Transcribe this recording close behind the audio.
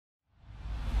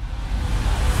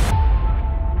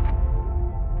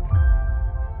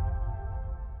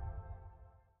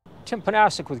Tim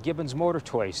Panasiuk with Gibbons Motor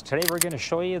Toys. Today we're going to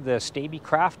show you the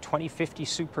Stabicraft 2050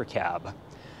 Supercab.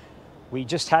 We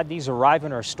just had these arrive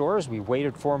in our stores. We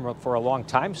waited for them for a long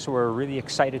time, so we're really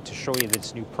excited to show you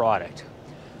this new product.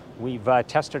 We've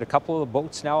tested a couple of the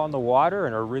boats now on the water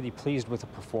and are really pleased with the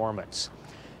performance.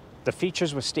 The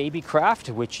features with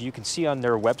Stabicraft, which you can see on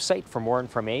their website for more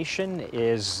information,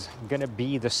 is going to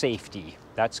be the safety.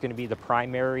 That's going to be the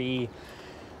primary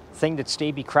thing that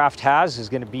Stabicraft has, is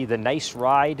going to be the nice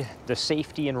ride, the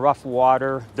safety in rough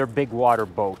water. They're big water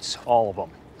boats, all of them.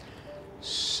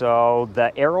 So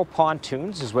the aero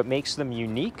pontoons is what makes them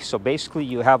unique. So basically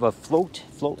you have a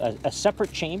a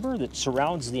separate chamber that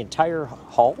surrounds the entire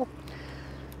hull,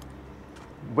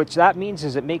 which that means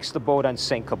is it makes the boat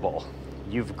unsinkable.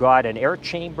 You've got an air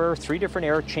chamber, 3 different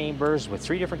air chambers with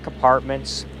 3 different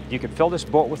compartments. You can fill this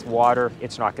boat with water,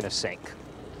 it's not going to sink.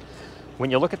 When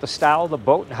you look at the style of the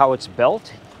boat and how it's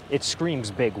built, it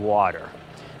screams big water.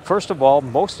 First of all,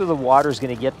 most of the water is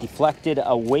going to get deflected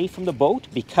away from the boat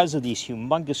because of these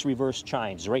humongous reverse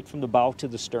chimes right from the bow to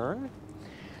the stern.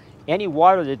 Any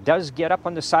water that does get up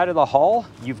on the side of the hull,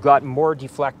 you've got more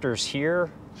deflectors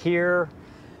here, here,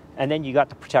 and then you got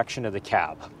the protection of the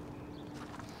cab.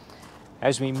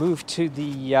 As we move to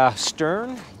the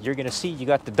stern, you're going to see you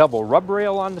got the double rub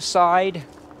rail on the side.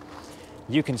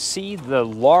 You can see the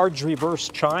large reverse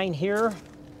chine here.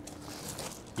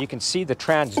 You can see the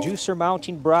transducer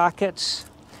mounting brackets.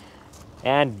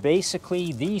 And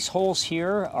basically these holes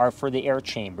here are for the air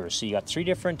chambers. So you got 3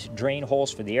 different drain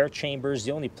holes for the air chambers.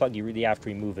 The only plug you really have to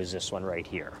remove is this one right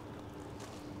here.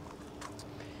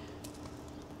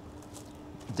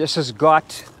 This has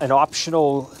got an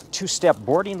optional 2-step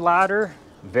boarding ladder,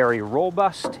 very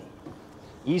robust,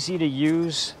 easy to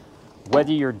use.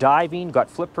 Whether you're diving, got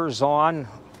flippers on,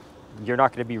 you're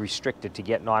not going to be restricted to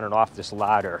getting on and off this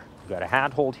ladder. You've got a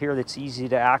handhold here that's easy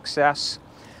to access.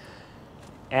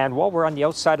 And while we're on the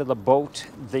outside of the boat,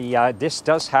 this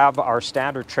does have our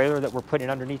standard trailer that we're putting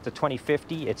underneath the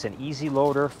 2050. It's an easy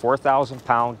loader,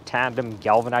 4,000-pound tandem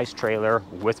galvanized trailer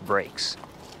with brakes.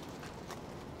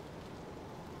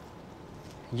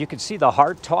 You can see the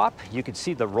hard top, you can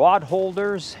see the rod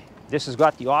holders. This has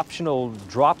got the optional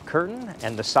drop curtain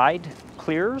and the side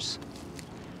clears,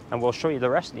 and we'll show you the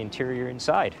rest of the interior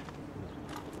inside.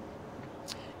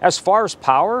 As far as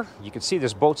power, you can see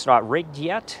this boat's not rigged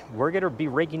yet. We're going to be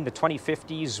rigging the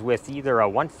 2050s with either a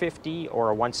 150 or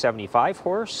a 175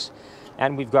 horse,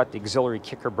 and we've got the auxiliary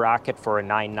kicker bracket for a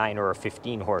 9.9 or a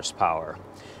 15 horsepower.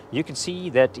 You can see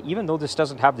that even though this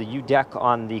doesn't have the U-deck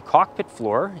on the cockpit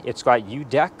floor, it's got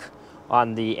U-deck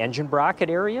on the engine bracket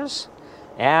areas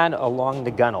and along the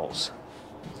gunnels,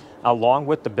 along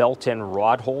with the built-in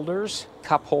rod holders,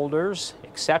 cup holders,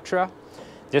 etc.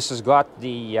 This has got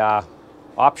the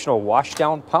optional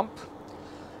washdown pump.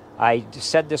 I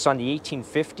said this on the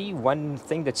 1850. One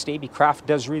thing that Stabicraft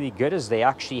does really good is they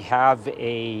actually have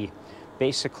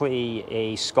basically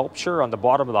a sculpture on the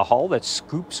bottom of the hull that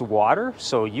scoops water,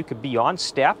 so you could be on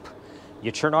step. You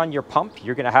turn on your pump,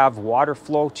 you're going to have water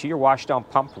flow to your washdown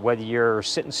pump whether you're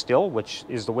sitting still, which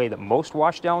is the way that most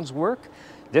washdowns work.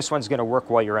 This one's going to work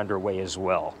while you're underway as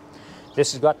well.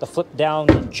 This has got the flip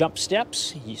down jump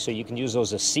steps, so you can use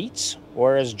those as seats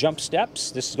or as jump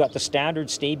steps. This has got the standard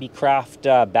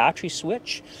Stabicraft battery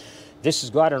switch. This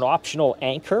has got an optional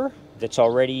anchor that's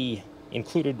already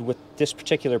included with this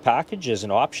particular package as an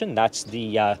option. That's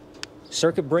the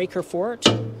circuit breaker for it.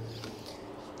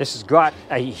 This has got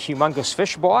a humongous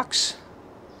fish box,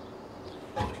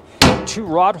 2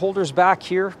 rod holders back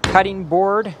here, cutting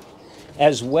board,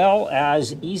 as well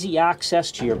as easy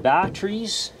access to your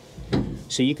batteries.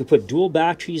 So you could put dual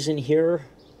batteries in here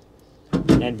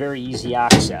and very easy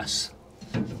access.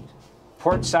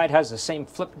 Port side has the same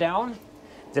flip down.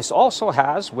 This also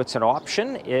has, what's an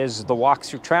option, is the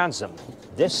walk-through transom.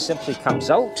 This simply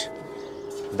comes out.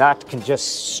 That can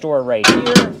just store right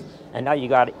here. And now you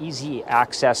got easy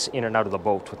access in and out of the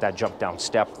boat with that jump down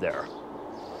step there.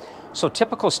 So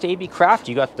typical Stabicraft,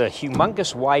 you got the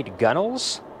humongous wide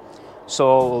gunnels.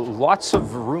 So lots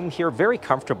of room here, very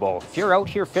comfortable. If you're out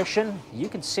here fishing, you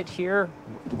can sit here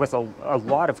with a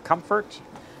lot of comfort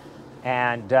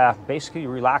and basically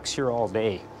relax here all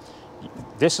day.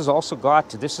 This has also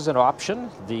got, this is an option,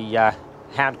 the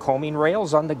hand combing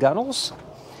rails on the gunnels.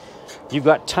 You've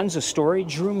got tons of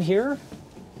storage room here,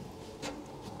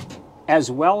 as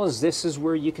well as this is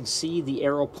where you can see the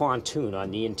aero pontoon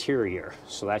on the interior.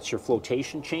 So that's your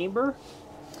flotation chamber.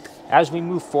 As we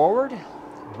move forward,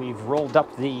 we've rolled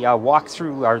up the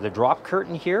walk-through, or the drop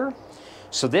curtain here.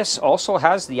 So this also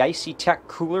has the IC Tech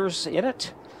coolers in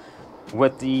it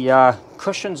with the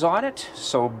cushions on it.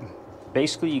 So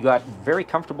Basically, you got very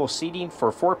comfortable seating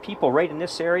for 4 people right in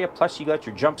this area, plus you got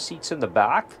your jump seats in the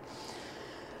back.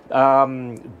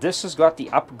 This has got the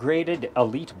upgraded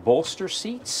Elite bolster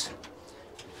seats.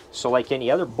 So like any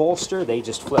other bolster, they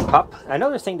just flip up.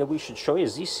 Another thing that we should show you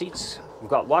is these seats have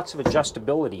got lots of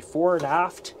adjustability, fore and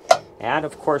aft, and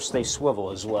of course they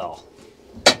swivel as well.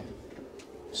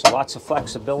 So lots of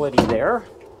flexibility there.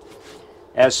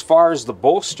 As far as the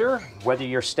bolster, whether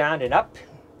you're standing up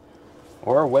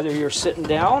or whether you're sitting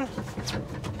down,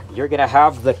 you're going to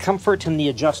have the comfort and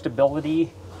the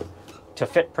adjustability to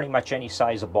fit pretty much any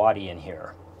size of body in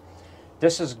here.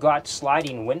 This has got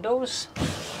sliding windows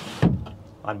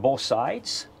on both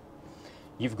sides.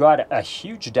 You've got a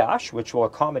huge dash which will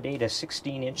accommodate a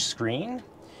 16-inch screen.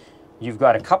 You've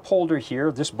got a cup holder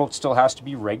here. This boat still has to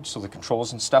be rigged, so the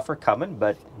controls and stuff are coming,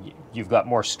 but you've got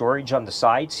more storage on the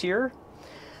sides here.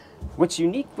 What's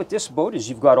unique with this boat is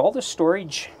you've got all the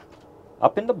storage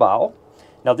up in the bow.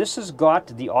 Now this has got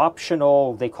the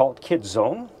optional, they call it kid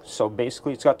zone. So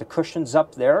basically it's got the cushions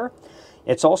up there.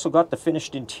 It's also got the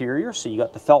finished interior, so you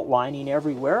got the felt lining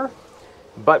everywhere.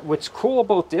 But what's cool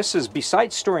about this is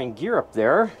besides storing gear up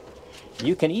there,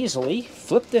 you can easily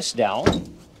flip this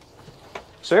down.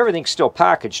 So everything's still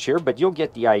packaged here, but you'll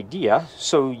get the idea.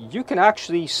 So you can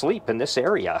actually sleep in this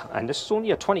area, and this is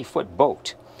only a 20-foot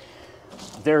boat.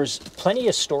 There's plenty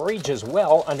of storage as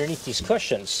well underneath these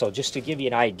cushions. So just to give you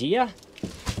an idea,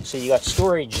 so you got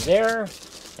storage there,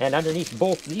 and underneath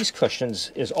both these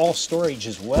cushions is all storage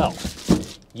as well.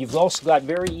 You've also got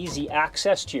very easy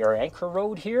access to your anchor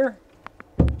rod here.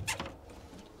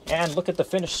 And look at the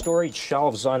finished storage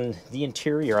shelves on the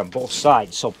interior on both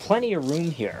sides. So plenty of room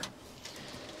here.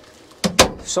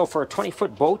 So for a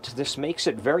 20-foot boat, this makes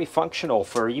it very functional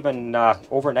for even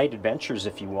overnight adventures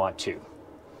if you want to.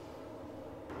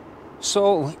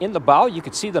 So in the bow, you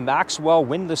can see the Maxwell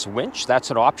windlass winch. That's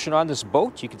an option on this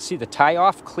boat. You can see the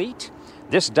tie-off cleat.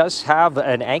 This does have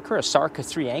an anchor, a Sarka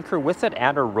 3 anchor with it,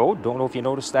 and a rod. Don't know if you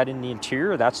noticed that in the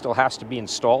interior. That still has to be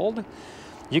installed.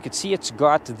 You can see it's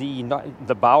got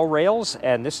the bow rails,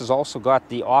 and this has also got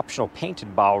the optional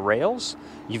painted bow rails.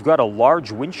 You've got a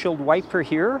large windshield wiper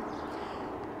here.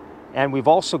 And we've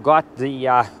also got the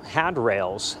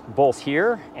handrails both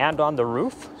here and on the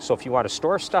roof. So if you want to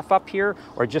store stuff up here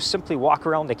or just simply walk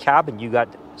around the cabin, you got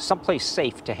someplace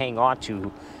safe to hang on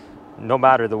to no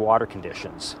matter the water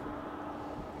conditions.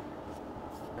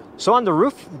 So on the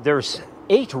roof, there's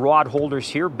 8 rod holders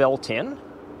here built in.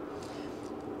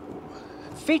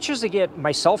 Features that get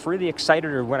myself really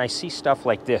excited are when I see stuff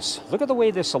like this. Look at the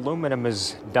way this aluminum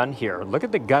is done here. Look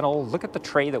at the gunnel, look at the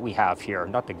tray that we have here.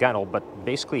 Not the gunnel, but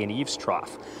basically an eaves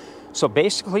trough. So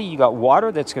basically you got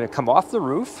water that's going to come off the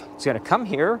roof. It's going to come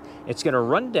here, it's going to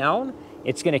run down,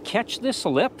 it's going to catch this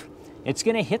lip, it's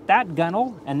going to hit that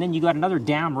gunnel, and then you got another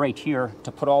dam right here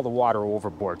to put all the water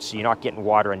overboard so you're not getting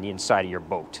water on the inside of your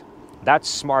boat. That's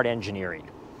smart engineering.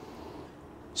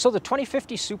 So the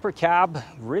 2050 Supercab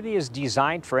really is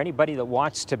designed for anybody that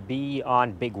wants to be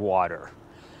on big water.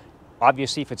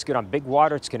 Obviously, if it's good on big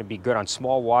water, it's going to be good on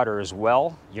small water as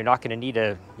well. You're not going to need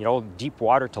deep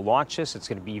water to launch this. It's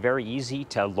going to be very easy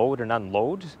to load and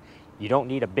unload. You don't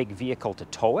need a big vehicle to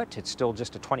tow it. It's still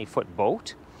just a 20-foot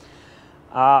boat.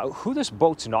 Who this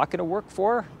boat's not going to work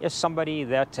for is somebody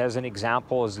that, as an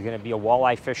example, is going to be a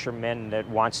walleye fisherman that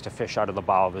wants to fish out of the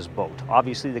bow of his boat.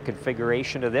 Obviously, the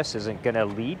configuration of this isn't going to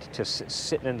lead to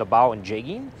sitting in the bow and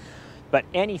jigging, but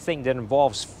anything that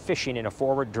involves fishing in a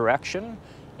forward direction,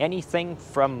 anything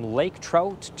from lake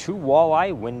trout to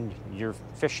walleye when you're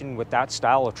fishing with that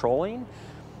style of trolling,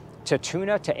 to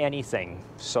tuna, to anything.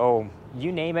 So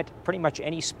you name it, pretty much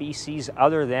any species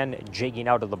other than jigging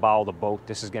out of the bow of the boat,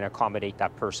 this is going to accommodate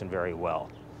that person very well.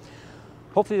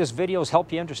 Hopefully this video has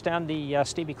helped you understand the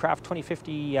Stabicraft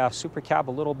 2050 Supercab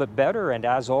a little bit better, and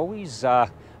as always,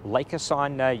 like us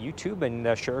on YouTube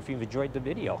and share if you've enjoyed the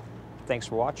video. Thanks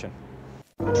for watching.